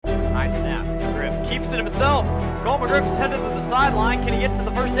Nice snap. McGriff keeps it himself. Cole McGriff is headed to the sideline. Can he get to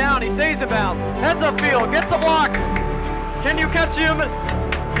the first down? He stays in bounds. Heads upfield. Gets a block. Can you catch him?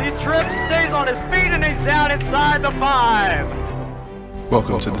 He trips, stays on his feet, and he's down inside the 5.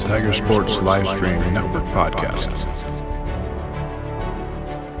 Welcome to the Tiger Sports Live Stream Network podcast.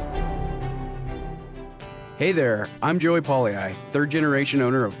 Hey there, I'm Joey Pollei, third-generation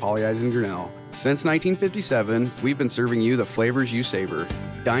owner of Polley's in Grinnell. Since 1957, we've been serving you the flavors you savor.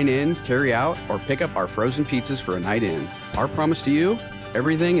 Dine in, carry out, or pick up our frozen pizzas for a night in. Our promise to you?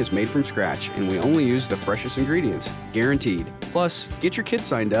 Everything is made from scratch, and we only use the freshest ingredients, guaranteed. Plus, get your kids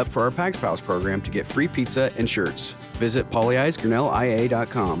signed up for our Pags Pals program to get free pizza and shirts. Visit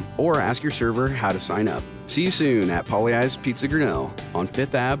polleisgrinnellia.com or ask your server how to sign up. See you soon at Polley's Pizza Grinnell on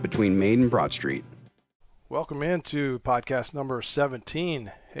 5th Ave between Main and Broad Street. Welcome into podcast number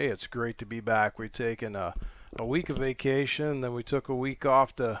 17. Hey, it's great to be back. We've taken a week of vacation, then we took a week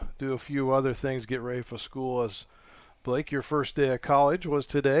off to do a few other things, get ready for school. As Blake, your first day of college was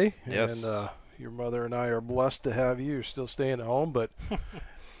today. Yes. And your mother and I are blessed to have you. You're still staying at home, but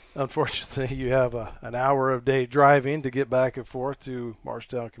unfortunately you have an hour of day driving to get back and forth to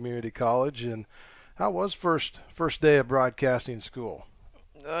Marshtown Community College. And how was first day of broadcasting school?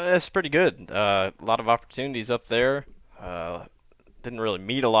 It's pretty good. A lot of opportunities up there. Didn't really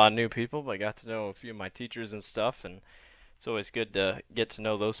meet a lot of new people, but I got to know a few of my teachers and stuff, and it's always good to get to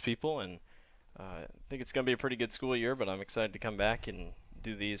know those people. And I think it's going to be a pretty good school year, but I'm excited to come back and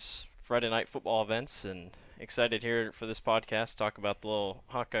do these Friday night football events, and excited here for this podcast, talk about the little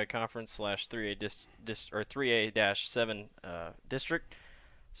Hawkeye Conference / 3A or 3A-7 district.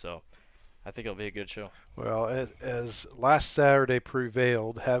 So I think it'll be a good show. Well, as last Saturday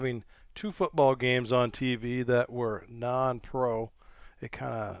prevailed, having two football games on TV that were non-pro, it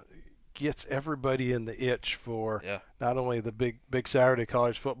kind of gets everybody in the itch for not only the big Saturday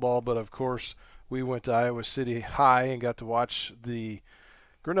college football, but of course we went to Iowa City High and got to watch the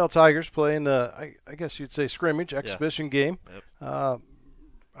Grinnell Tigers play in the, I guess you'd say, scrimmage exhibition game. Yep.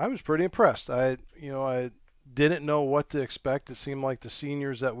 I was pretty impressed. I didn't know what to expect. It seemed like the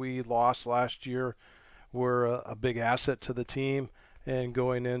seniors that we lost last year were a big asset to the team. And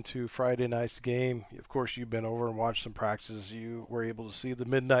going into Friday night's game, of course, you've been over and watched some practices. You were able to see the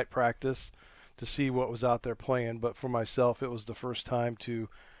midnight practice to see what was out there playing. But for myself, it was the first time to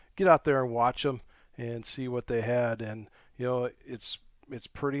get out there and watch them and see what they had. And, it's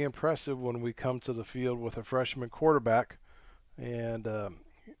pretty impressive when we come to the field with a freshman quarterback. And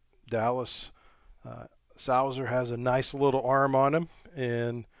Dallas Sauser has a nice little arm on him.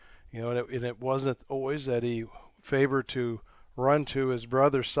 And, it wasn't always that he favored to run to his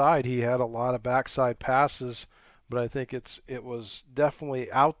brother's side. He had a lot of backside passes, but I think it was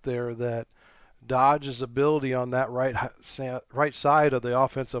definitely out there that Dodge's ability on that right side of the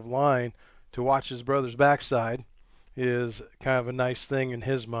offensive line to watch his brother's backside is kind of a nice thing in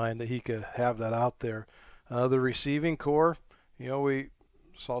his mind that he could have that out there. The receiving core, we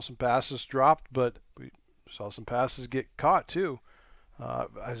saw some passes dropped, but we saw some passes get caught too. I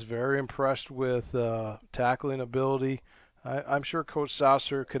was very impressed with tackling ability. I'm sure Coach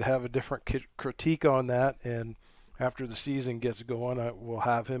Saucer could have a different critique on that, and after the season gets going, we'll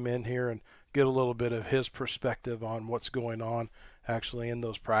have him in here and get a little bit of his perspective on what's going on actually in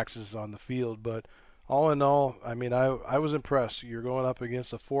those practices on the field. But all in all, I mean, I was impressed. You're going up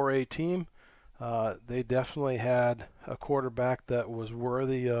against a 4A team. They definitely had a quarterback that was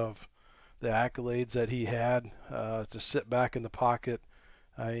worthy of the accolades that he had to sit back in the pocket.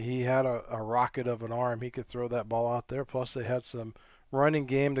 He had a rocket of an arm. He could throw that ball out there. Plus, they had some running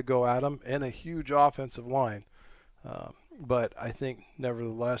game to go at him and a huge offensive line. But I think,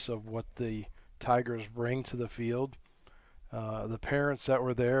 nevertheless, of what the Tigers bring to the field, the parents that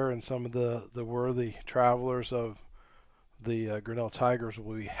were there and some of the worthy travelers of the Grinnell Tigers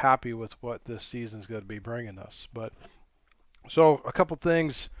will be happy with what this season's going to be bringing us. But so a couple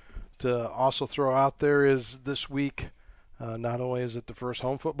things to also throw out there is this week. Not only is it the first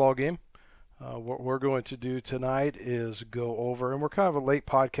home football game, what we're going to do tonight is go over, and we're kind of a late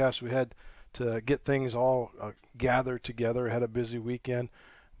podcast. We had to get things all gathered together. Had a busy weekend,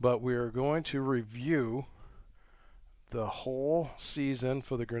 but we are going to review the whole season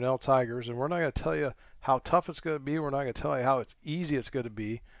for the Grinnell Tigers, and we're not going to tell you how tough it's going to be. We're not going to tell you how easy it's going to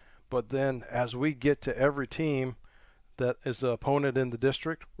be, but then as we get to every team that is the opponent in the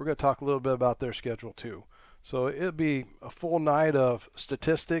district, we're going to talk a little bit about their schedule too. So it'll be a full night of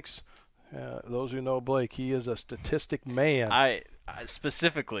statistics. Those who know Blake, he is a statistic man. I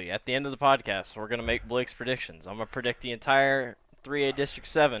specifically, at the end of the podcast, we're going to make Blake's predictions. I'm going to predict the entire 3A District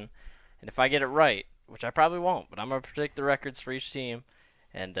 7, and if I get it right, which I probably won't, but I'm going to predict the records for each team,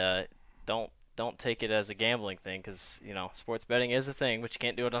 and don't take it as a gambling thing, because sports betting is a thing, but you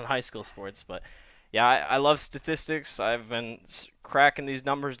can't do it on high school sports. But yeah, I love statistics. I've been cracking these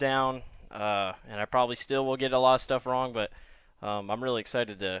numbers down, and I probably still will get a lot of stuff wrong, but I'm really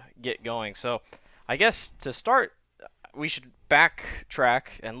excited to get going. So I guess to start, we should backtrack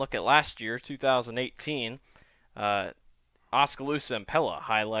and look at last year, 2018. Oskaloosa and Pella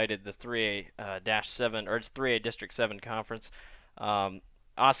highlighted the 3A-7 or 3A District 7 conference.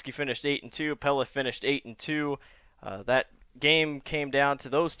 Oski finished 8-2. Pella finished 8-2. That game came down to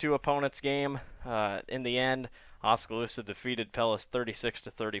those two opponents' game. In the end, Oskaloosa defeated Pella's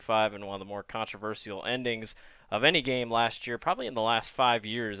 36-35 in one of the more controversial endings of any game last year, probably in the last 5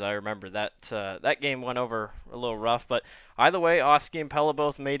 years. I remember that game went over a little rough, but either way, Oski and Pella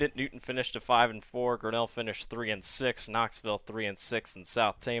both made it. Newton finished at 5-4, Grinnell finished 3-6, Knoxville 3-6, and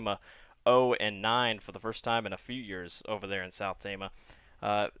South Tama 0-9 for the first time in a few years over there in South Tama.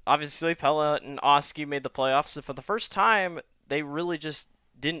 Obviously, Pella and Oski made the playoffs, and for the first time, they really just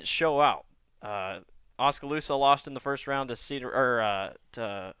didn't show out. Oskaloosa lost in the first round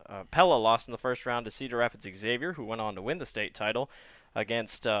to Pella lost in the first round to Cedar Rapids Xavier, who went on to win the state title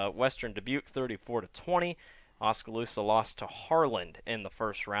against Western Dubuque 34-20. Oskaloosa lost to Harland in the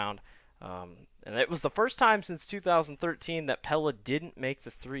first round. And it was the first time since 2013 that Pella didn't make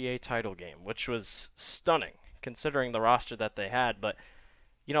the 3A title game, which was stunning considering the roster that they had. But,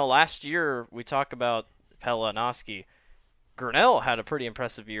 last year we talk about Pella and Oski. Grinnell had a pretty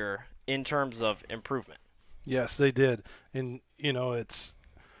impressive year in terms of improvement. Yes, they did. And, it's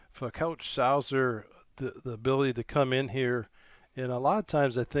for Coach Sauser, the ability to come in here. And a lot of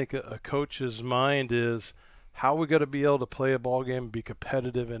times I think a coach's mind is, how we got to be able to play a ball game and be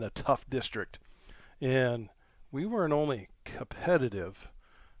competitive in a tough district. And we weren't only competitive,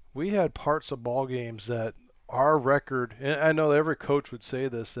 we had parts of ball games that our record, and I know every coach would say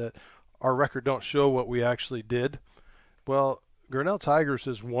this, that our record don't show what we actually did. Well, Grinnell Tigers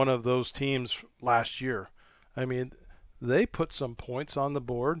is one of those teams last year. I mean, they put some points on the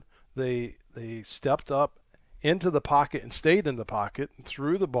board. They stepped up into the pocket and stayed in the pocket and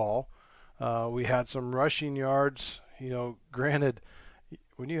threw the ball. We had some rushing yards. Granted,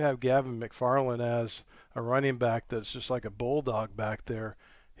 when you have Gavin McFarland as a running back that's just like a bulldog back there,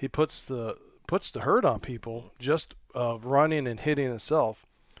 he puts the hurt on people just of running and hitting himself.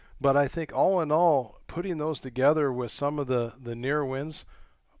 But I think all in all, putting those together with some of the near wins,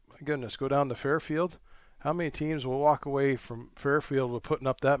 my goodness, go down to Fairfield. How many teams will walk away from Fairfield with putting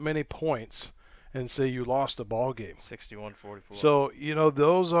up that many points and say you lost a ball game? 61-44. So,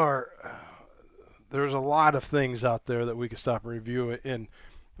 those are there's a lot of things out there that we could stop and review, and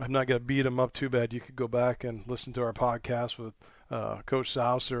I'm not going to beat them up too bad. You could go back and listen to our podcast with Coach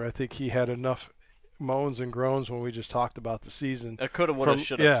Sauser. I think he had enough moans and groans when we just talked about the season. A coulda, woulda,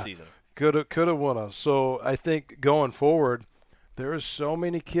 shoulda season. Coulda, woulda. So I think going forward, there is so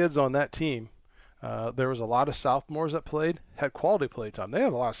many kids on that team. There was a lot of sophomores that had quality play time. They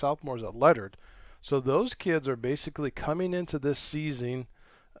had a lot of sophomores that lettered. So those kids are basically coming into this season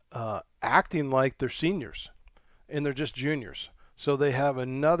acting like they're seniors, and they're just juniors. So they have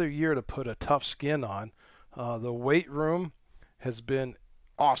another year to put a tough skin on. The weight room has been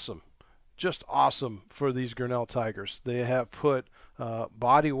awesome, just awesome for these Grinnell Tigers. They have put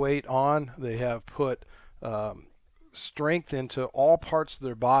body weight on. They have put strength into all parts of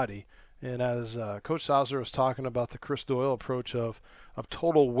their body. And as Coach Sauser was talking about the Chris Doyle approach of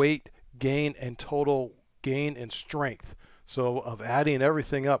total weight gain and total gain in strength. So of adding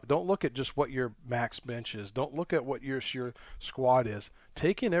everything up. Don't look at just what your max bench is. Don't look at what your squat is.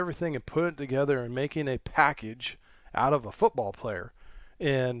 Taking everything and putting it together and making a package out of a football player.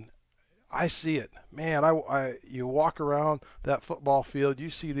 And I see it. Man, you walk around that football field, you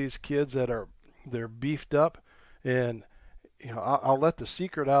see these kids they're beefed up, and I'll let the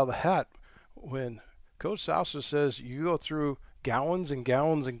secret out of the hat. When Coach Sauser says you go through gallons and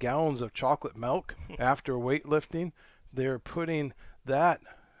gallons and gallons of chocolate milk after weightlifting, they're putting that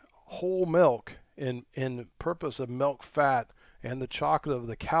whole milk in purpose of milk fat and the chocolate of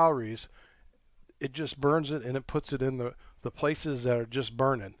the calories. It just burns it, and it puts it in the places that are just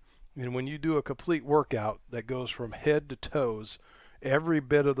burning. And when you do a complete workout that goes from head to toes, every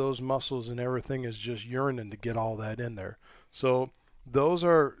bit of those muscles and everything is just yearning to get all that in there. So those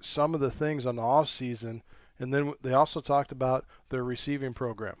are some of the things on the off season. And then they also talked about their receiving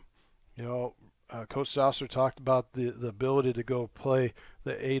program. Coach Sauser talked about the ability to go play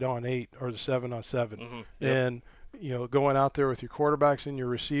the 8-on-8 or the 7-on-7. Mm-hmm. Yep. And, going out there with your quarterbacks and your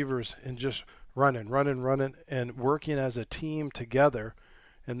receivers and just running, and working as a team together.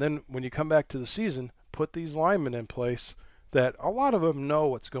 And then when you come back to the season, put these linemen in place that a lot of them know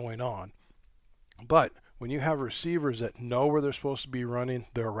what's going on. But when you have receivers that know where they're supposed to be running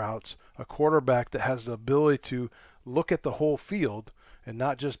their routes, a quarterback that has the ability to look at the whole field and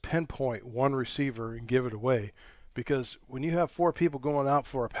not just pinpoint one receiver and give it away. Because when you have 4 people going out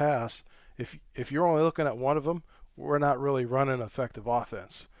for a pass, if you're only looking at one of them, we're not really running an effective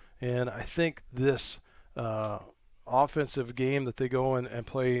offense. And I think this offensive game that they go in and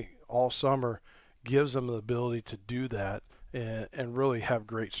play all summer gives them the ability to do that and really have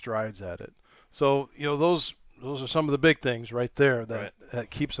great strides at it. So, those are some of the big things right there that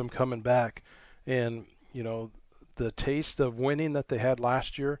keeps them coming back. And, the taste of winning that they had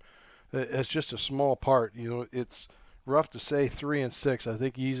last year, it's just a small part. It's rough to say 3-6. I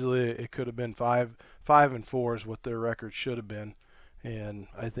think easily it could have been 5-4 is what their record should have been. And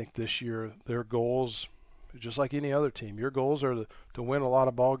I think this year their goals, just like any other team, your goals are to win a lot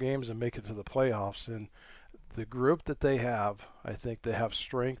of ball games and make it to the playoffs. And the group that they have, I think they have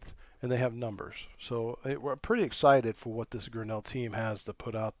strength and they have numbers. So we're pretty excited for what this Grinnell team has to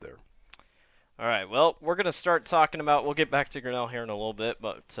put out there. All right, well, we're going to start talking about, we'll get back to Grinnell here in a little bit,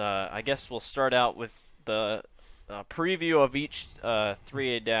 but I guess we'll start out with the preview of each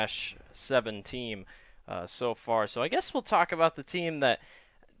 3A-7 team so far. So I guess we'll talk about the team that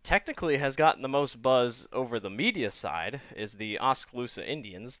technically has gotten the most buzz over the media side is the Oskaloosa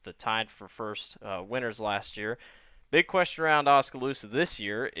Indians, the tied for first winners last year. Big question around Oskaloosa this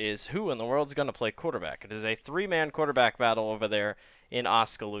year is who in the world is going to play quarterback? It is a 3-man quarterback battle over there in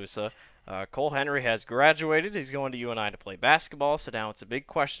Oskaloosa. Cole Henry has graduated. He's going to UNI to play basketball, so now it's a big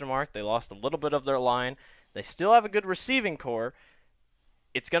question mark. They lost a little bit of their line. They still have a good receiving core.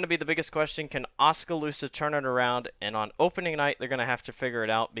 It's going to be the biggest question. Can Oskaloosa turn it around? And on opening night, they're going to have to figure it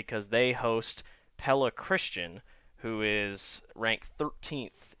out because they host Pella Christian, who is ranked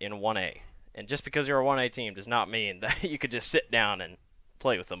 13th in 1A. And just because you're a 1A team does not mean that you could just sit down and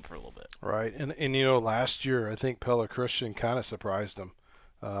play with them for a little bit. Right. And last year, I think Pella Christian kind of surprised them.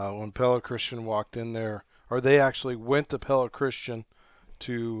 When Pella Christian walked in there, or they actually went to Pella Christian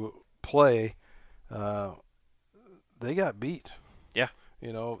to play, they got beat. Yeah.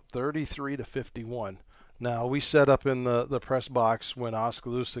 33-51. Now, we set up in the press box when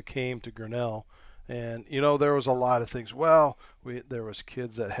Oskaloosa came to Grinnell, and, there was a lot of things. Well, there was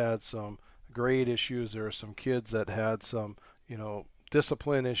kids that had some grade issues. There were some kids that had some,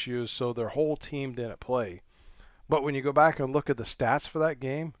 discipline issues, so their whole team didn't play. But when you go back and look at the stats for that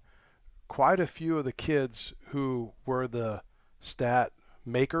game, quite a few of the kids who were the stat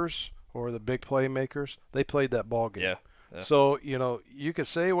makers or the big play makers, they played that ball game. Yeah. So, you could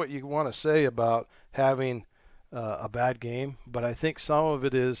say what you want to say about having a bad game, but I think some of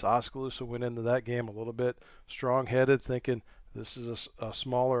it is Oskaloosa went into that game a little bit strong-headed, thinking this is a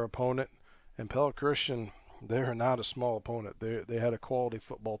smaller opponent. And Pella Christian, they're not a small opponent. They had a quality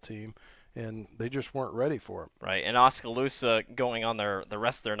football team, and they just weren't ready for it. Right, and Oskaloosa going on the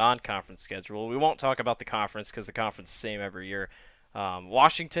rest of their non-conference schedule. We won't talk about the conference because the conference is the same every year.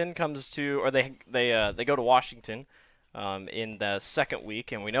 Washington comes to, or they go to Washington in the second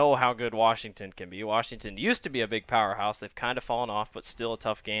week, and we know how good Washington can be. Washington used to be a big powerhouse. They've kind of fallen off, but still a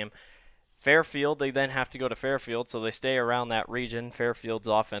tough game. Fairfield, they then have to go to Fairfield, so they stay around that region. Fairfield's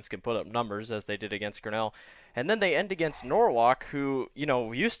offense can put up numbers as they did against Grinnell. And then they end against Norwalk, who,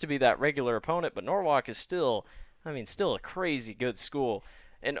 used to be that regular opponent, but Norwalk is still a crazy good school.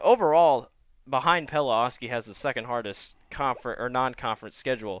 And overall, behind Pella, Oski has the second hardest non-conference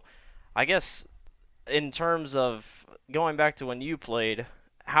schedule. I guess in terms of going back to when you played,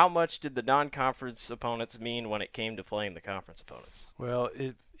 how much did the non-conference opponents mean when it came to playing the conference opponents? Well,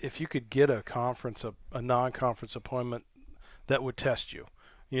 if you could get a non-conference opponent that would test you,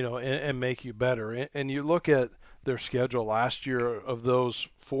 and make you better. And you look at their schedule last year of those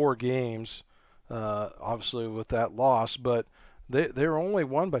 4 games, obviously with that loss, but they were only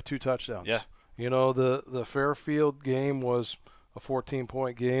won by 2 touchdowns. Yeah. The Fairfield game was a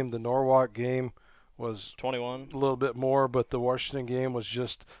 14-point game. The Norwalk game was 21. A little bit more, but the Washington game was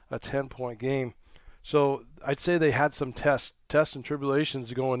just a 10-point game. So I'd say they had some tests and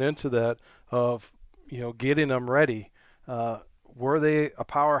tribulations going into that of, getting them ready. Were they a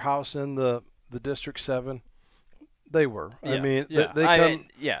powerhouse in the District 7? They were.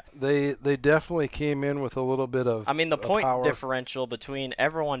 Yeah. They definitely came in with a little bit of the point power. Differential between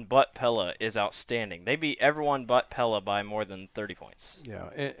everyone but Pella is outstanding. They beat everyone but Pella by more than 30 points. Yeah,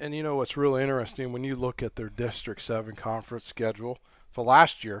 and what's really interesting when you look at their District 7 conference schedule for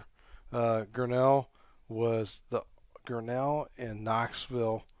last year, Grinnell and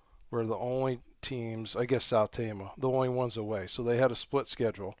Knoxville were the only teams, I guess South Tama, the only ones away. So they had a split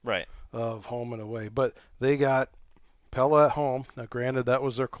schedule right, of home and away. But they got Pella at home. Now, granted, that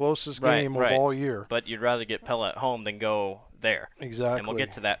was their closest game of all year. But you'd rather get Pella at home than go there. Exactly. And we'll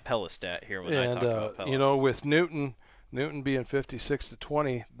get to that Pella stat here when I talk about Pella. With Newton being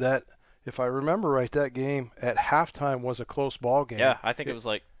 56-20, that, if I remember right, that game at halftime was a close ball game. Yeah, I think it was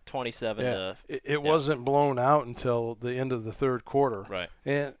like 27 to. It wasn't blown out until the end of the third quarter. Right.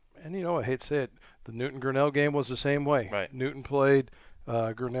 And I hate to say it, the Newton-Grinnell game was the same way. Right. Newton played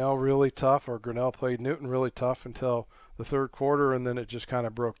Grinnell really tough, or Grinnell played Newton really tough until the third quarter, and then it just kind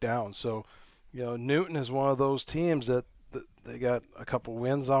of broke down. So, Newton is one of those teams that they got a couple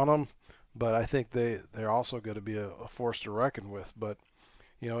wins on them, but I think they're also going to be a force to reckon with. But,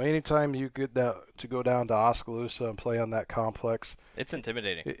 anytime you get to go down to Oskaloosa and play on that complex, it's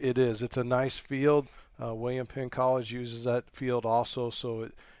intimidating. It is. It's a nice field. William Penn College uses that field also, so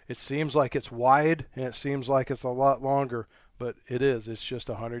it seems like it's wide and it seems like it's a lot longer, but it is. It's just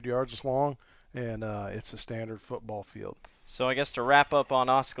 100 yards long, and it's a standard football field. So I guess to wrap up on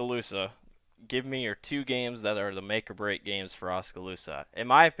Oskaloosa, give me your 2 games that are the make-or-break games for Oskaloosa. In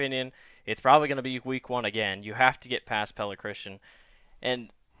my opinion, it's probably going to be week 1 again. You have to get past Pella Christian. And,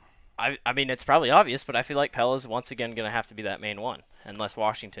 I mean, it's probably obvious, but I feel like Pella's once again going to have to be that main one, unless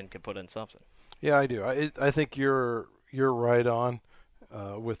Washington can put in something. Yeah, I do. I think you're right on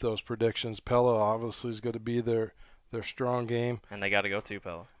with those predictions. Pella obviously is going to be their strong game. And they got to go to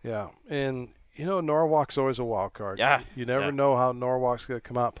Pella. Yeah, and Norwalk's always a wild card. Yeah. You never know how Norwalk's going to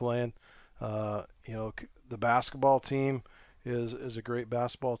come out playing. The basketball team is a great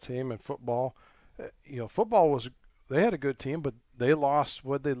basketball team, and football. Football they had a good team, but they lost.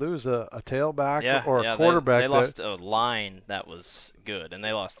 What'd they lose? A tailback or a quarterback? They lost a line that was good, and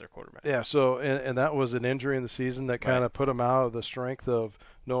they lost their quarterback. Yeah. So and that was an injury in the season that kind of put them out of the strength of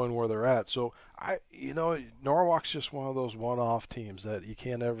knowing where they're at. So Norwalk's just one of those one-off teams that you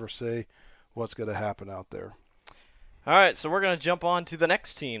can't ever say what's going to happen out there. All right, so we're going to jump on to the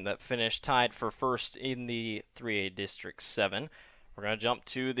next team that finished tied for first in the 3A District 7. We're going to jump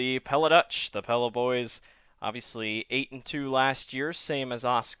to the Pella Dutch. The Pella boys, obviously 8-2 last year, same as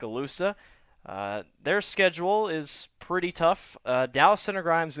Oskaloosa. Their schedule is pretty tough. Dallas Center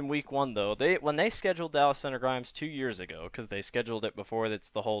Grimes in week 1, though. When they scheduled Dallas Center Grimes 2 years ago, because they scheduled it before, that's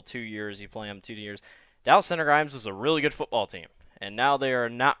the whole 2 years, you play them 2 years, Dallas Center Grimes was a really good football team, and now they are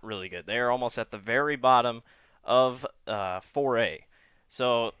not really good. They are almost at the very bottom of 4A.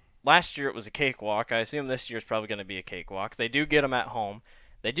 So last year it was a cakewalk. I assume this year's probably going to be a cakewalk. They do get them at home.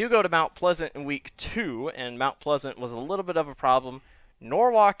 They do go to Mount Pleasant in week 2, and Mount Pleasant was a little bit of a problem.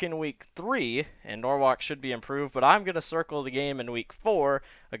 Norwalk in week 3, and Norwalk should be improved, but I'm going to circle the game in week 4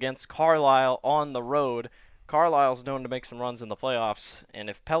 against Carlisle on the road. Carlisle's known to make some runs in the playoffs, and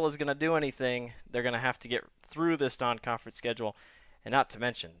if Pella's going to do anything, they're going to have to get through this non-conference schedule. And not to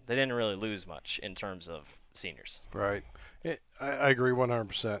mention, they didn't really lose much in terms of seniors. Right. I agree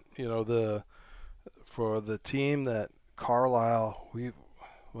 100%. For the team that Carlisle,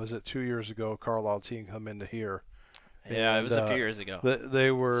 was it 2 years ago, Carlisle team come into here. Yeah, it was a few years ago.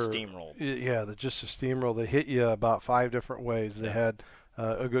 They were steamrolled. Yeah, just a steamroll. They hit you about 5 different ways. They had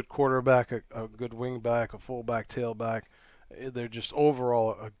a good quarterback, a good wingback, a fullback, tailback. They're just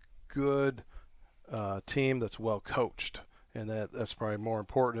overall a good team that's well coached, and that's probably more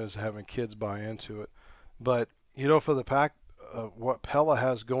important is having kids buy into it. But for the Pack, what Pella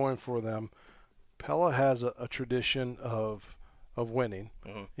has going for them, Pella has a tradition of winning,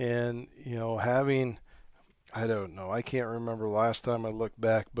 and having. I don't know. I can't remember last time I looked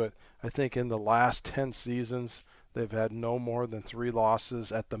back, but I think in the last 10 seasons, they've had no more than 3 losses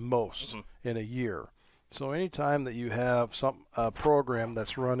at the most in a year. So anytime that you have a program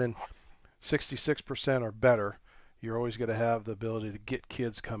that's running 66% or better, you're always going to have the ability to get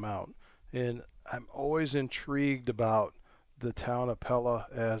kids come out. And I'm always intrigued about the town of Pella,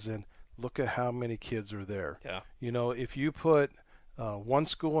 as in, look at how many kids are there. Yeah. If you put one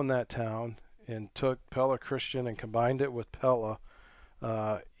school in that town and took Pella Christian and combined it with Pella,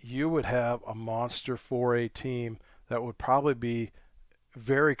 you would have a monster 4A team that would probably be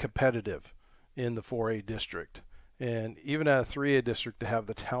very competitive in the 4A district. And even at a 3A district, to have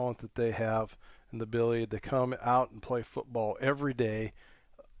the talent that they have and the ability to come out and play football every day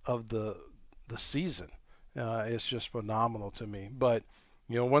of the season, it's just phenomenal to me. But,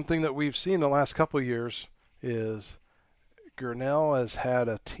 one thing that we've seen the last couple of years is Grinnell has had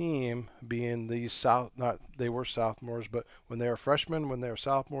a team being these they were sophomores, but when they were freshmen, when they were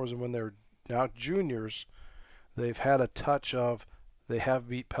sophomores, and when they're now juniors, they've had a touch of they have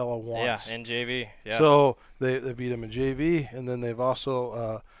beat Pella once. Yeah, in JV. Yeah. So they beat them in JV, and then they've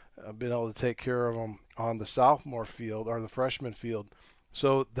also been able to take care of them on the sophomore field or the freshman field.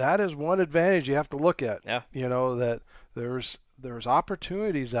 So that is one advantage you have to look at. Yeah. You know, that there's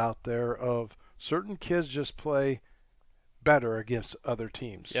opportunities out there of certain kids just play better against other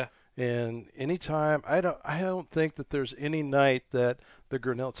teams. Yeah. And anytime, I don't think that there's any night that the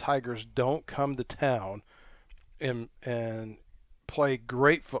Grinnell Tigers don't come to town and play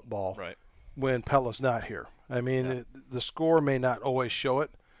great football Right. when Pella's not here. I mean, the score may not always show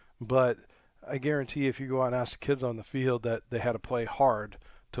it, but I guarantee if you go out and ask the kids on the field that they had to play hard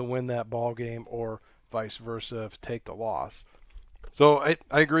to win that ball game, or vice versa, to take the loss. So I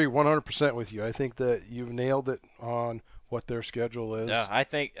agree 100% with you. I think that you've nailed it on what their schedule is. Yeah, I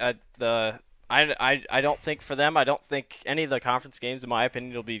think I don't think for them, I don't think any of the conference games, in my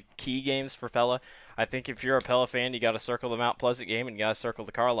opinion, will be key games for Pella. I think if you're a Pella fan, you got to circle the Mount Pleasant game and you got to circle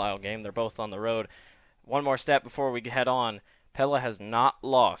the Carlisle game. They're both on the road. One more step before we head on. Pella has not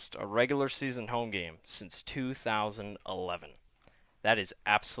lost a regular season home game since 2011. That is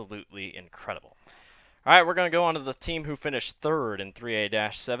absolutely incredible. All right, we're going to go on to the team who finished third in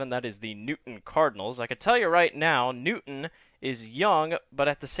 3A-7. That is the Newton Cardinals. I can tell you right now, Newton is young, but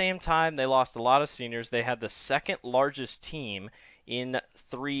at the same time, they lost a lot of seniors. They had the second largest team in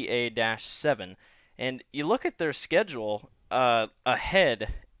 3A-7. And you look at their schedule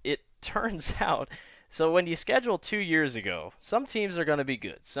ahead, it turns out, so when you schedule 2 years ago, some teams are going to be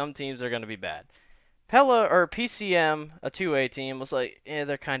good. Some teams are going to be bad. Pella, or PCM, a 2A team, was like,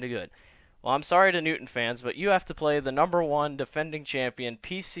 they're kind of good. Well, I'm sorry to Newton fans, but you have to play the number 1 defending champion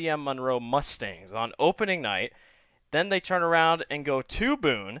PCM Monroe Mustangs on opening night. Then they turn around and go to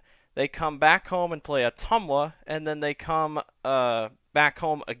Boone. They come back home and play Ottumwa, and then they come back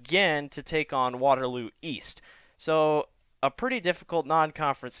home again to take on Waterloo East. So a pretty difficult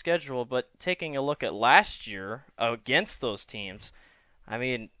non-conference schedule, but taking a look at last year against those teams, I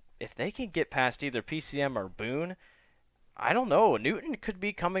mean, if they can get past either PCM or Boone, I don't know. Newton could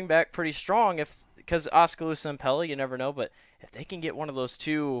be coming back pretty strong because Oskaloosa and Pella, you never know. But if they can get one of those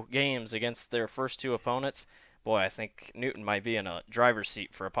 2 games against their first 2 opponents, boy, I think Newton might be in a driver's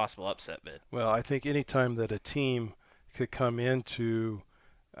seat for a possible upset bid. Well, I think any time that a team could come into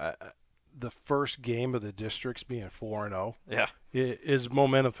the first game of the districts being 4-0, yeah, is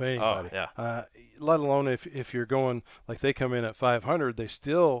momentum for anybody. Oh, yeah. Let alone if you're going, like they come in at 500, they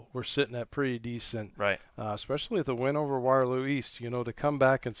still were sitting at pretty decent. Right. Especially with the win over Waterloo East, to come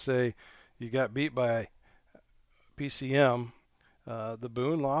back and say you got beat by PCM. The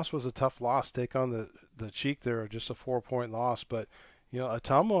Boone loss was a tough loss. Take on the cheek there, just a 4-point loss. But,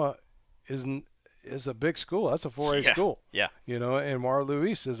 Ottumwa is a big school. That's a 4A school. Yeah. And Waterloo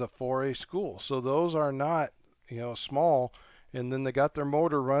East is a 4A school. So those are not, small. And then they got their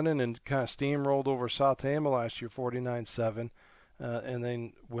motor running and kind of steamrolled over South Tama last year, 49-7. And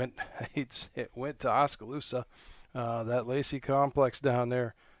then went to Oskaloosa, that Lacey complex down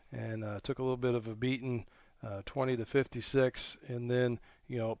there, and took a little bit of a beating, 20-56. And then,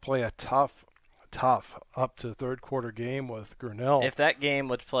 play a tough up to third quarter game with Grinnell. If that game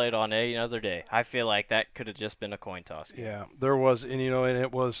was played on any other day, I feel like that could have just been a coin toss game. Yeah, there was, and and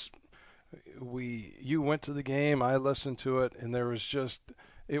it was. You went to the game, I listened to it, and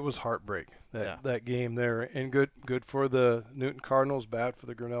it was heartbreak that game there. And good for the Newton Cardinals, bad for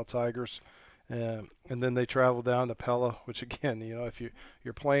the Grinnell Tigers. And then they travel down to Pella, which again, if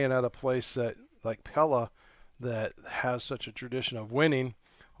you're playing at a place that like Pella that has such a tradition of winning,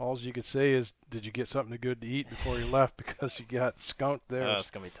 all you could say is, did you get something good to eat before you left, because you got skunked there. Oh,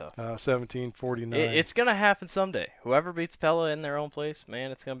 it's going to be tough. 17-49. It's going to happen someday. Whoever beats Pella in their own place, man,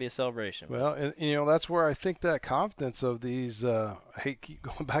 it's going to be a celebration. Well, and that's where I think that confidence of these, I hate keep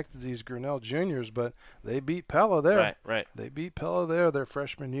going back to these Grinnell juniors, but they beat Pella there. Right. They beat Pella there their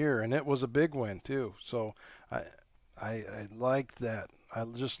freshman year, and it was a big win too. So I like that. I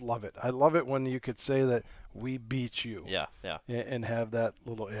just love it. I love it when you could say that we beat you. Yeah. And have that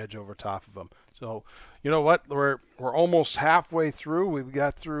little edge over top of them. So, you know what? We're almost halfway through. We've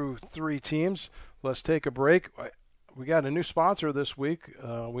got through 3 teams. Let's take a break. We got a new sponsor this week.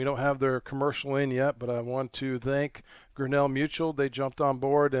 We don't have their commercial in yet, but I want to thank Grinnell Mutual. They jumped on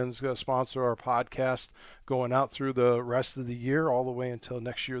board and is going to sponsor our podcast going out through the rest of the year, all the way until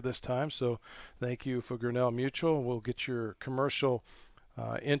next year this time. So thank you for Grinnell Mutual. We'll get your commercial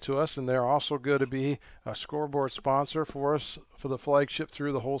into us, and they're also going to be a scoreboard sponsor for us for the flagship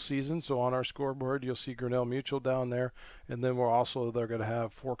through the whole season. So on our scoreboard, you'll see Grinnell Mutual down there, and then they're going to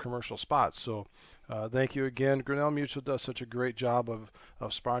have 4 commercial spots. So thank you again. Grinnell Mutual does such a great job of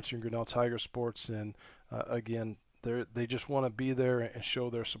sponsoring Grinnell Tiger Sports, and again, they just want to be there and show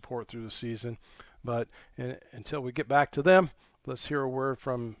their support through the season. But until we get back to them, let's hear a word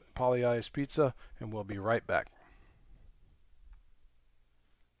from Polly Ice Pizza, and we'll be right back.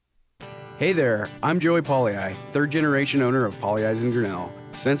 Hey there, I'm Joey Pollei, third generation owner of Polley's in Grinnell.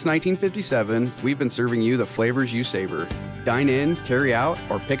 Since 1957, we've been serving you the flavors you savor. Dine in, carry out,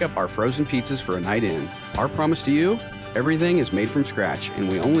 or pick up our frozen pizzas for a night in. Our promise to you? Everything is made from scratch, and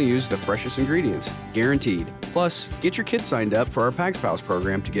we only use the freshest ingredients, guaranteed. Plus, get your kids signed up for our Pags Pals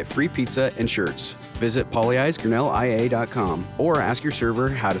program to get free pizza and shirts. Visit polleisgrinnellia.com or ask your server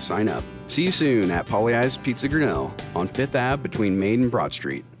how to sign up. See you soon at Polley's Pizza Grinnell on 5th Ave between Main and Broad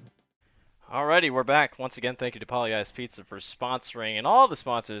Street. Alrighty, we're back. Once again, thank you to Polley's Pizza for sponsoring, and all the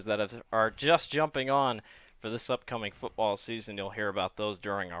sponsors that are just jumping on for this upcoming football season. You'll hear about those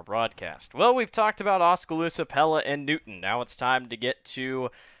during our broadcast. Well, we've talked about Oskaloosa, Pella, and Newton. Now it's time to get to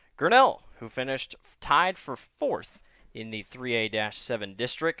Grinnell, who finished tied for 4th in the 3A-7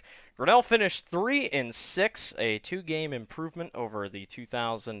 district. Grinnell finished 3-6, a 2-game improvement over the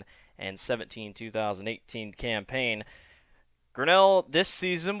 2017-2018 campaign. Grinnell this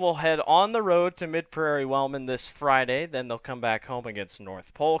season will head on the road to Mid-Prairie-Wellman this Friday. Then they'll come back home against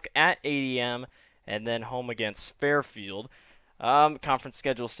North Polk at ADM, and then home against Fairfield. Conference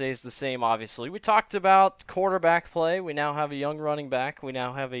schedule stays the same, obviously. We talked about quarterback play. We now have a young running back. We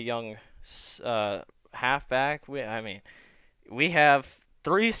now have a young halfback. We have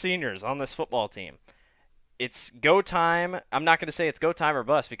 3 seniors on this football team. It's go time. I'm not going to say it's go time or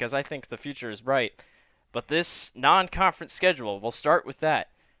bust because I think the future is bright. But this non-conference schedule, we'll start with that.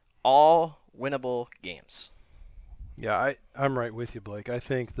 All winnable games. Yeah, I'm right with you, Blake. I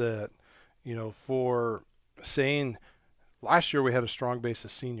think that, for saying last year we had a strong base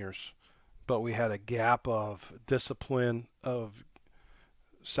of seniors, but we had a gap of discipline of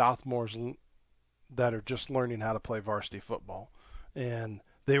sophomores that are just learning how to play varsity football. And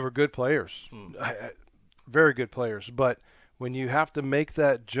they were good players, very good players. But when you have to make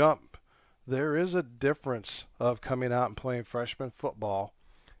that jump, there is a difference of coming out and playing freshman football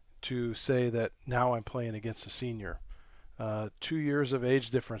to say that now I'm playing against a senior. 2 years of age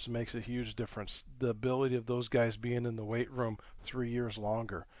difference makes a huge difference. The ability of those guys being in the weight room 3 years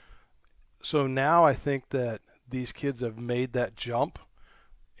longer. So now I think that these kids have made that jump,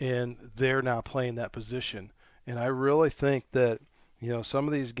 and they're now playing that position. And I really think that, some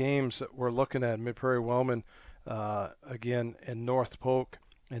of these games that we're looking at, Mid-Prairie-Wellman, again, and North Polk,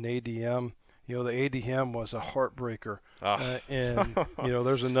 and ADM, the ADM was a heartbreaker. And,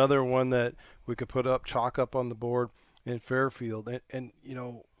 there's another one that we could chalk up on the board in Fairfield. And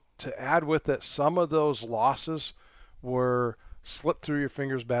to add with that, some of those losses were slip through your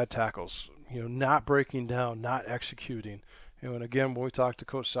fingers, bad tackles, not breaking down, not executing. And again, when we talked to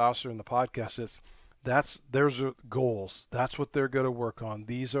Coach Saucer in the podcast, there's goals. That's what they're going to work on.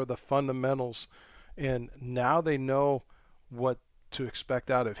 These are the fundamentals. And now they know what to expect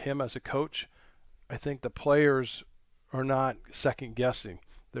out of him as a coach. I think the players are not second guessing.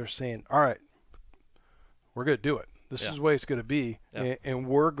 They're saying, all right, we're going to do it. This is the way it's going to be. Yeah. And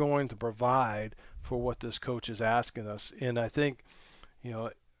we're going to provide for what this coach is asking us. And I think,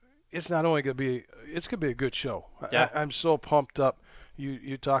 it's not only going to be, it's going to be a good show. Yeah. I'm so pumped up.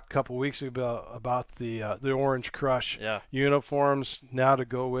 You talked a couple weeks ago about the Orange Crush uniforms now to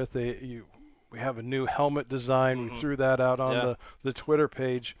go with we have a new helmet design. Mm-hmm. We threw that out on the Twitter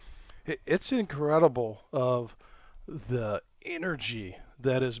page. It's incredible of the energy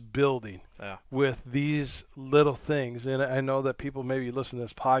that is building with these little things. And I know that people maybe listen to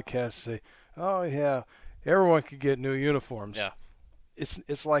this podcast and say, oh, yeah, everyone could get new uniforms. Yeah.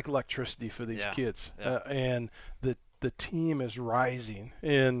 It's like electricity for these kids. Yeah. And the team is rising.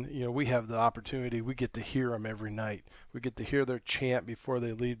 And, we have the opportunity. We get to hear them every night. We get to hear their chant before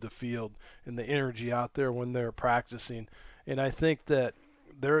they leave the field and the energy out there when they're practicing. And I think that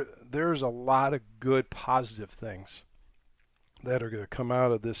there's a lot of good positive things that are going to come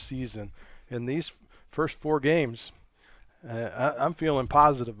out of this season. And these first 4 games, I'm feeling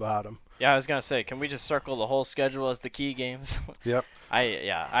positive about them. Yeah, I was gonna say, can we just circle the whole schedule as the key games? Yep.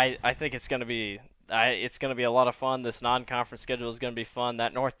 I think it's gonna be a lot of fun. This non-conference schedule is gonna be fun.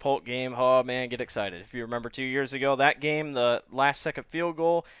 That North Polk game, oh man, get excited. If you remember 2 years ago, that game, the last-second field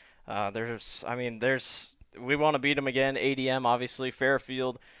goal. We want to beat them again. ADM, obviously,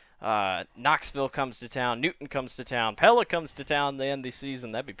 Fairfield, Knoxville comes to town, Newton comes to town, Pella comes to town. The end of the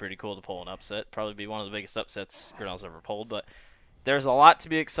season, that'd be pretty cool to pull an upset. Probably be one of the biggest upsets Grinnell's ever pulled. But there's a lot to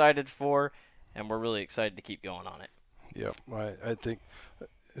be excited for, and we're really excited to keep going on it. Yeah, I think.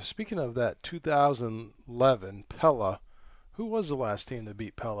 Speaking of that, 2011 Pella. Who was the last team to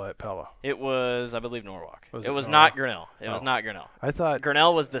beat Pella at Pella? It was, I believe, Norwalk. It was not Grinnell. It was not Grinnell. I thought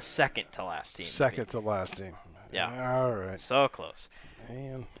Grinnell was the second to last team. Second to last team. Yeah. All right. So close.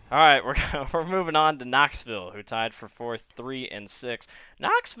 Man. All right, we're moving on to Knoxville, who tied for fourth, 3-6.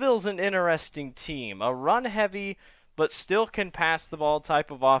 Knoxville's an interesting team, a run-heavy but still can pass the ball type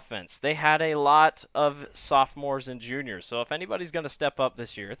of offense. They had a lot of sophomores and juniors, so if anybody's going to step up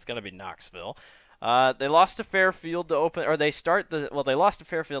this year, it's going to be Knoxville. They lost to Fairfield to open, or they lost to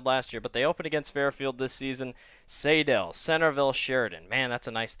Fairfield last year, but they opened against Fairfield this season. Saydell, Centerville, Sheridan. Man, that's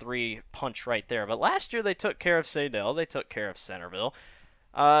a nice three-punch right there. But last year they took care of Saydell, they took care of Centerville.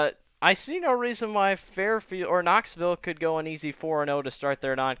 I see no reason why Fairfield or Knoxville could go an easy 4-0 to start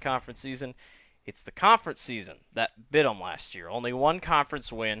their non-conference season. It's the conference season that bit them last year. Only one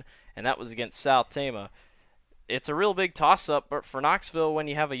conference win, and that was against South Tama. It's a real big toss-up, but for Knoxville, when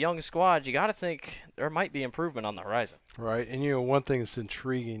you have a young squad, you got to think there might be improvement on the horizon. Right, and one thing that's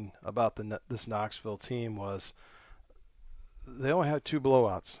intriguing about this Knoxville team was they only had 2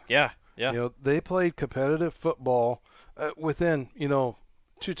 blowouts. Yeah. They played competitive football within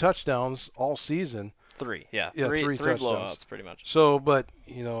 2 touchdowns all season. Three three touchdowns. Blowouts, pretty much. So, but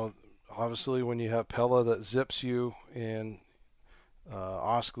obviously when you have Pella that zips you and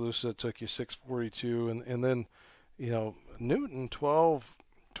Oskaloosa took you 642, and then Newton 12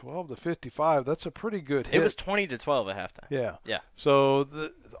 to 55. That's a pretty good hit. It was 20-12 at halftime. Yeah.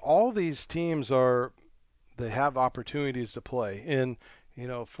 So all these teams they have opportunities to play, and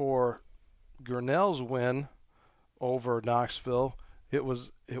for Grinnell's win over Knoxville, it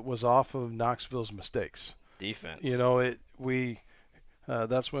was off of Knoxville's mistakes. Defense.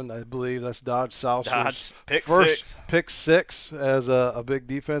 That's when I believe that's Dodge South's first pick six as a big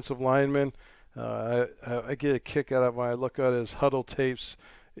defensive lineman. I get a kick out of it when I look at his huddle tapes,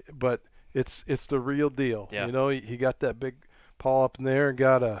 but it's the real deal. Yeah. He got that big ball up in there and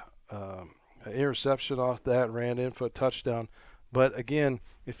got an interception off that, ran in for a touchdown. But again,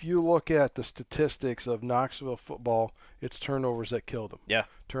 if you look at the statistics of Knoxville football, it's turnovers that killed them. Yeah.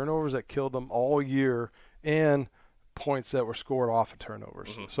 Turnovers that killed them all year, and points that were scored off of turnovers.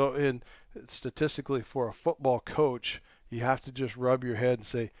 Mm-hmm. So statistically, for a football coach, you have to just rub your head and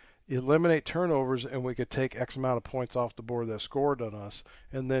say, eliminate turnovers and we could take X amount of points off the board that scored on us,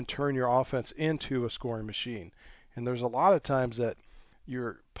 and then turn your offense into a scoring machine. And there's a lot of times that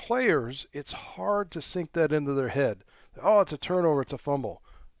your players, it's hard to sink that into their head. Oh, it's a turnover, it's a fumble.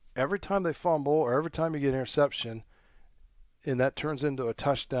 Every time they fumble or every time you get an interception and that turns into a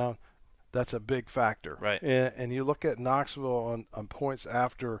touchdown, that's a big factor. Right. And you look at Knoxville on points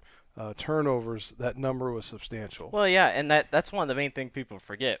after turnovers, that number was substantial. Well, yeah, and that's one of the main things people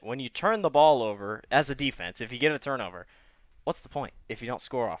forget. When you turn the ball over as a defense, if you get a turnover, what's the point if you don't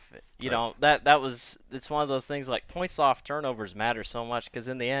score off of it? It's one of those things like points off turnovers matter so much, because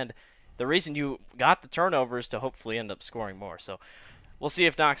in the end, the reason you got the turnover is to hopefully end up scoring more. So we'll see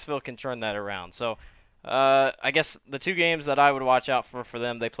if Knoxville can turn that around. So I guess the 2 games that I would watch out for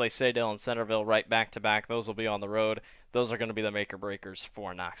them, they play Saydell and Centerville right back-to-back. Those will be on the road. Those are going to be the make-or-breakers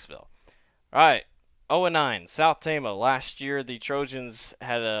for Knoxville. All right, 0-9, South Tama. Last year, the Trojans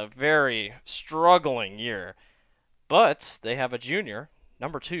had a very struggling year, but they have a junior,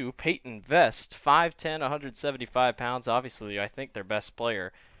 number 2, Peyton Vest, 5'10", 175 pounds. Obviously, I think their best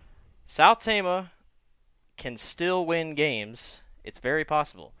player. South Tama can still win games. It's very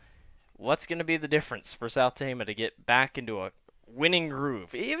possible. What's going to be the difference for South Tama to get back into a winning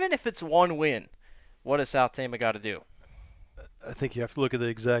groove? Even if it's one win, what does South Tama got to do? I think you have to look at the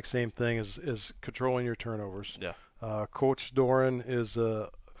exact same thing as controlling your turnovers. Yeah. Coach Doran is a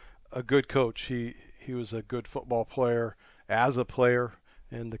good coach. He was a good football player as a player,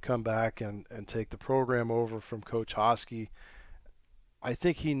 and to come back and take the program over from Coach Hosky, I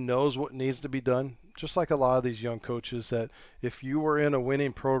think he knows what needs to be done. Just like a lot of these young coaches, that if you were in a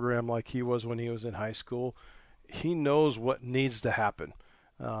winning program like he was when he was in high school, he knows what needs to happen.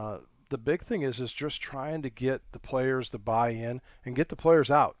 The big thing is just trying to get the players to buy in and get the players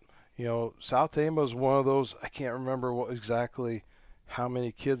out. South Tama is one of those, I can't remember exactly how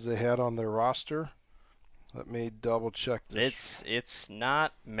many kids they had on their roster. Let me double check this. It's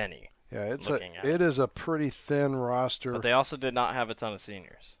not many. Yeah, it is a pretty thin roster. But they also did not have a ton of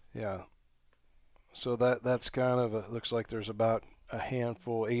seniors. Yeah. So that's kind of looks like there's about a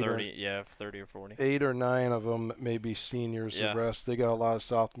handful, 30 or 40. 8 or 9 of them may be seniors. Yeah. The rest, they got a lot of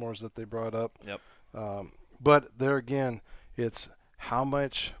sophomores that they brought up. Yep. But there again, it's how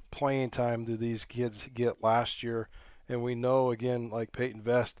much playing time do these kids get last year? And we know, again, like Peyton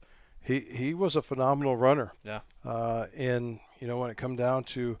Vest, he was a phenomenal runner. Yeah. And when it come down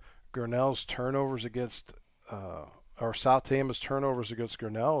to Grinnell's turnovers against, or South Tama's turnovers against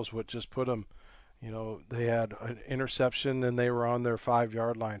Grinnell is what just put them. They had an interception and they were on their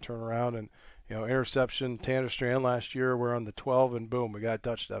 5-yard line, turn around and, interception, Tanner Strand last year. We're on the 12, and boom, we got a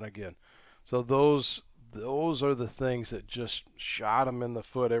touchdown again. So those are the things that just shot them in the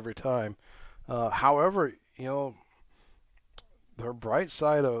foot every time. However, their bright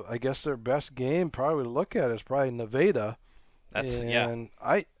side of, I guess, their best game probably to look at is probably Nevada.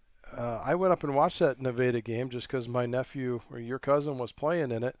 I went up and watched that Nevada game just because my nephew or your cousin was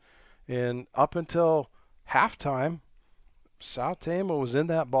playing in it, and up until halftime, South Tama was in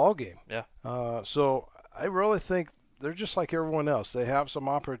that ball game. Yeah. So I really think they're just like everyone else. They have some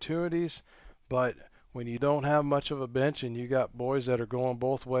opportunities, but when you don't have much of a bench and you got boys that are going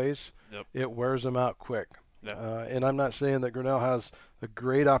both ways, it wears them out quick. Yep. And I'm not saying that Grinnell has a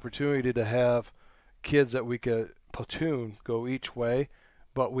great opportunity to have kids that we could platoon go each way,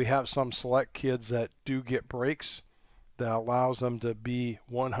 but we have some select kids that do get breaks that allows them to be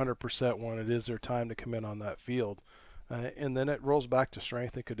 100% when it is their time to come in on that field. And then it rolls back to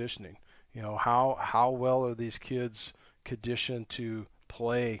strength and conditioning. How well are these kids conditioned to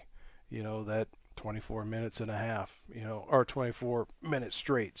play, that 24 minutes and a half, or 24 minutes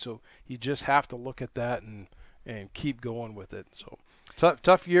straight. So you just have to look at that and keep going with it. So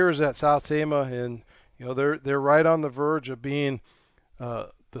tough years at South Tama, and they're right on the verge of being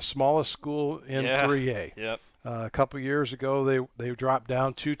the smallest school in 3A. Yep. A couple years ago, they dropped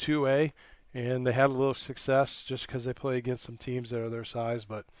down to 2A, and they had a little success just because they play against some teams that are their size.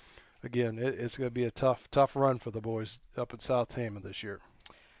 But again, it's going to be a tough run for the boys up at South Tama this year.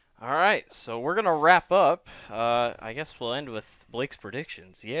 All right, so we're going to wrap up. I guess we'll end with Blake's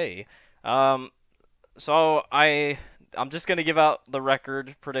predictions. Yay. So I'm just going to give out the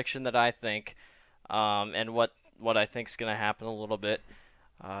record prediction that I think, and what I think is going to happen a little bit.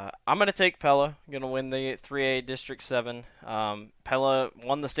 I'm going to take Pella. I'm going to win the 3A District 7. Pella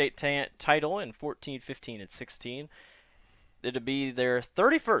won the state title in 14, 15, and 16. It'll be their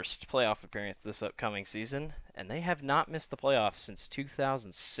 31st playoff appearance this upcoming season, and they have not missed the playoffs since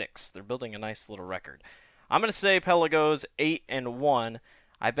 2006. They're building a nice little record. I'm going to say Pella goes 8-1.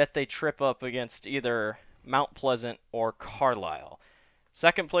 I bet they trip up against either Mount Pleasant or Carlisle.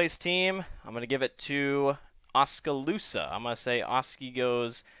 Second place team, I'm going to give it to Oskaloosa. I'm going to say Oski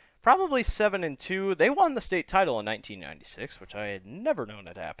goes probably 7-2. They won the state title in 1996, which I had never known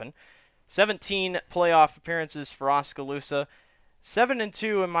had happened. 17 playoff appearances for Oskaloosa.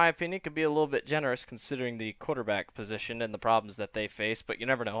 7-2, in my opinion, could be a little bit generous considering the quarterback position and the problems that they face, but you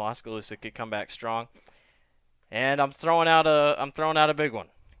never know. Oskaloosa could come back strong. And I'm throwing out a big one.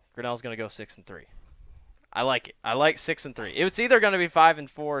 Grinnell's going to go 6-3. I like it. I like 6-3. It's either going to be 5-4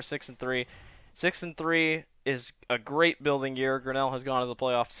 or 6-3. 6-3 is a great building year. Grinnell has gone to the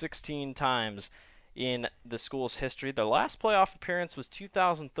playoffs 16 times in the school's history. Their last playoff appearance was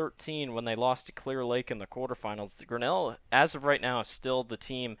 2013 when they lost to Clear Lake in the quarterfinals. The Grinnell, as of right now, is still the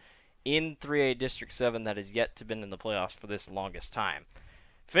team in 3A District 7 that has yet to been in the playoffs for this longest time.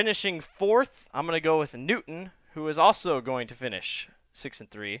 Finishing fourth, I'm going to go with Newton, who is also going to finish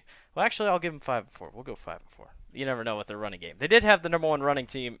 6-3. Well, actually, I'll give them 5-4. We'll go 5-4. You never know with their running game. They did have the number one running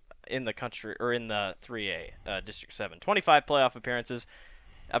team in the country, or in the 3A District 7. 25 playoff appearances.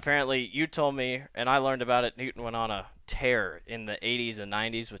 Apparently, you told me, and I learned about it, Newton went on a tear in the 80s and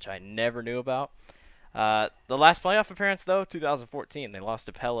 90s, which I never knew about. The last playoff appearance, though, 2014. They lost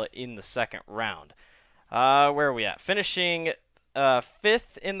to Pella in the second round. Where are we at? Finishing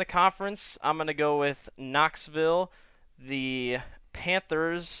fifth in the conference, I'm going to go with Knoxville. The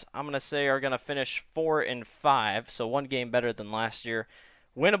Panthers, I'm going to say, are going to finish 4-5, so one game better than last year.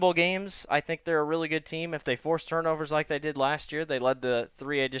 Winnable games. I think they're a really good team. If they force turnovers like they did last year, they led the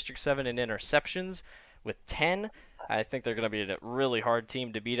 3A District 7 in interceptions with 10. I think they're going to be a really hard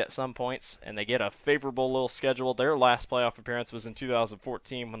team to beat at some points, and they get a favorable little schedule. Their last playoff appearance was in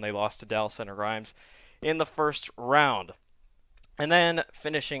 2014 when they lost to Dallas Center Grimes in the first round. And then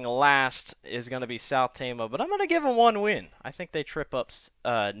finishing last is going to be South Tama, but I'm going to give them one win. I think they trip up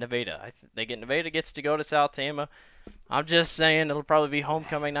Nevada. Nevada gets to go to South Tama. I'm just saying it'll probably be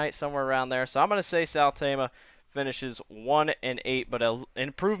homecoming night somewhere around there. So I'm going to say South Tama finishes 1-8, but an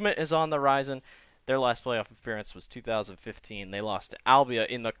improvement is on the horizon. Their last playoff appearance was 2015. They lost to Albia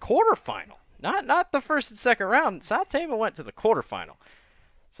in the quarterfinal. Not the first and second round. South Tama went to the quarterfinal.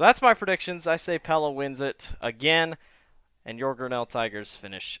 So that's my predictions. I say Pella wins it again, and your Grinnell Tigers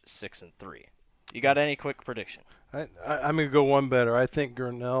finish 6-3. You got any quick prediction? I'm going to go one better. I think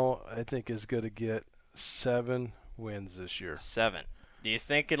Grinnell, is going to get 7 wins this year. 7. Do you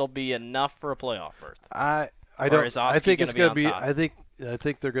think it'll be enough for a playoff berth? I don't. Or is Oski I think it's going to be. top? I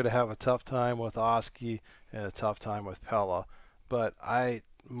think they're going to have a tough time with Oski and a tough time with Pella. But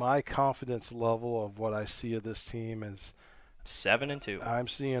my confidence level of what I see of this team is, 7-2. I'm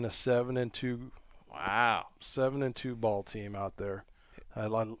seeing a 7-2. Wow. 7-2 ball team out there.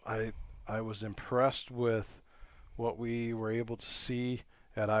 I was impressed with what we were able to see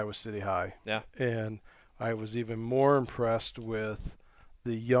at Iowa City High. Yeah. And I was even more impressed with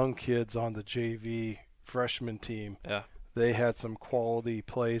the young kids on the JV freshman team. Yeah. They had some quality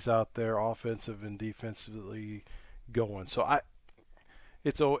plays out there, offensive and defensively going. So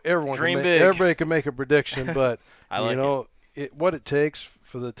everybody can make a prediction, but what it takes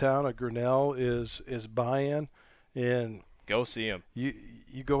for the town of Grinnell is buy-in, and go see them. You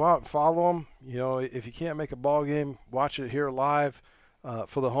go out and follow them. You know, if you can't make a ball game, watch it here live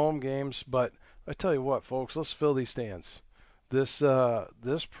for the home games. But I tell you what, folks, let's fill these stands. This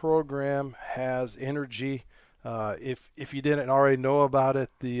program has energy. If you didn't already know about it,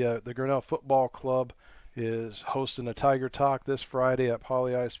 the Grinnell Football Club is hosting a Tiger Talk this Friday at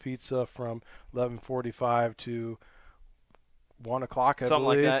Polly Ice Pizza from 11:45 to 1 o'clock, I Something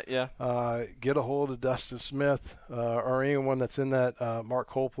believe. like that, yeah. Get a hold of Dustin Smith or anyone that's in that, Mark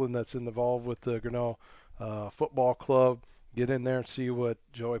Copeland that's involved with the Grinnell Football Club. Get in there and see what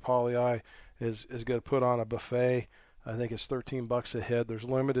Joey Pauley is going to put on a buffet. I think it's $13 a head. There's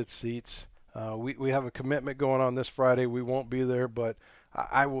limited seats. We have a commitment going on this Friday. We won't be there, but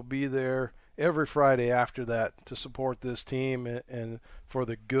I will be there every Friday after that to support this team and for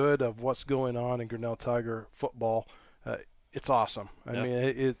the good of what's going on in Grinnell Tiger football. It's awesome. I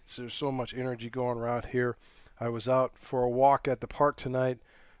mean, there's so much energy going around here. I was out for a walk at the park tonight.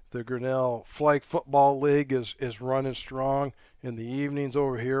 The Grinnell Flag Football League is running strong. In the evenings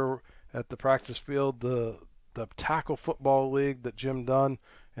over here at the practice field, the Tackle Football League that Jim Dunn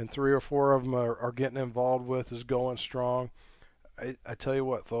and 3 or 4 of them are getting involved with is going strong. I tell you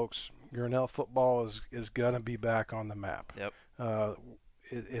what, folks, Grinnell football is going to be back on the map. Yep.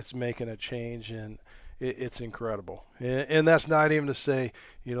 It's making a change, and it's incredible. And that's not even to say,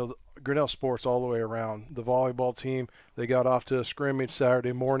 Grinnell sports all the way around. The volleyball team, they got off to a scrimmage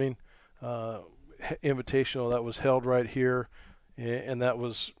Saturday morning, invitational that was held right here, and that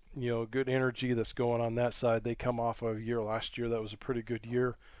was, good energy that's going on that side. They come off of a year last year that was a pretty good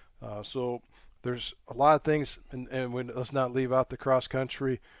year. So there's a lot of things, and let's not leave out the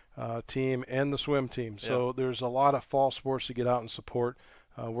cross-country team and the swim team. So there's a lot of fall sports to get out and support.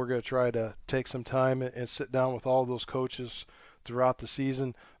 We're going to try to take some time and sit down with all those coaches throughout the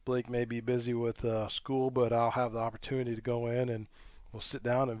season. Blake may be busy with school, but I'll have the opportunity to go in and we'll sit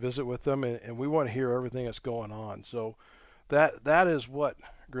down and visit with them, and we want to hear everything that's going on. So that is what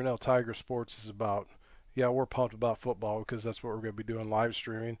Grinnell Tiger Sports is about. Yeah, we're pumped about football because that's what we're going to be doing, live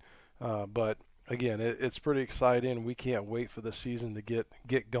streaming. But again, it's pretty exciting. We can't wait for the season to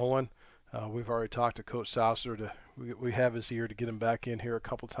get going. We've already talked to Coach Saucer. We have his ear to get him back in here a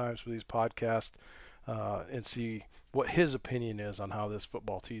couple times for these podcasts and see what his opinion is on how this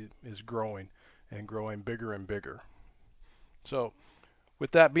football team is growing and growing bigger and bigger. So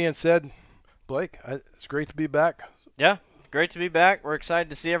with that being said, Blake, it's great to be back. Yeah, great to be back. We're excited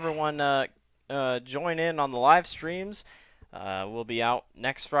to see everyone join in on the live streams. We'll be out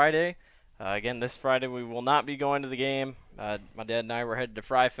next Friday. Again, this Friday we will not be going to the game. My dad and I were headed to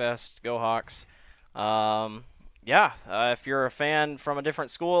Fry Fest. Go Hawks. If you're a fan from a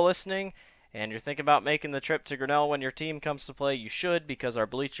different school listening and you're thinking about making the trip to Grinnell when your team comes to play, you should, because our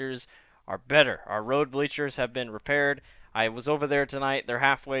bleachers are better. Our road bleachers have been repaired. I was over there tonight. They're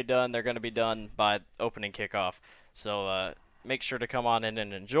halfway done. They're going to be done by opening kickoff. So make sure to come on in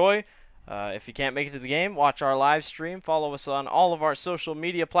and enjoy. If you can't make it to the game, watch our live stream. Follow us on all of our social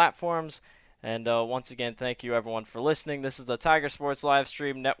media platforms. And once again, thank you, everyone, for listening. This is the Tiger Sports Live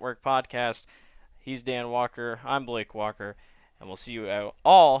Stream Network podcast. He's Dan Walker. I'm Blake Walker. And we'll see you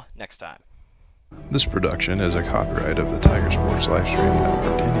all next time. This production is a copyright of the Tiger Sports Livestream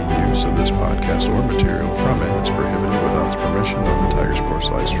Network. Any use of this podcast or material from it is prohibited without the permission of the Tiger Sports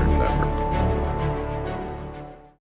Livestream Network.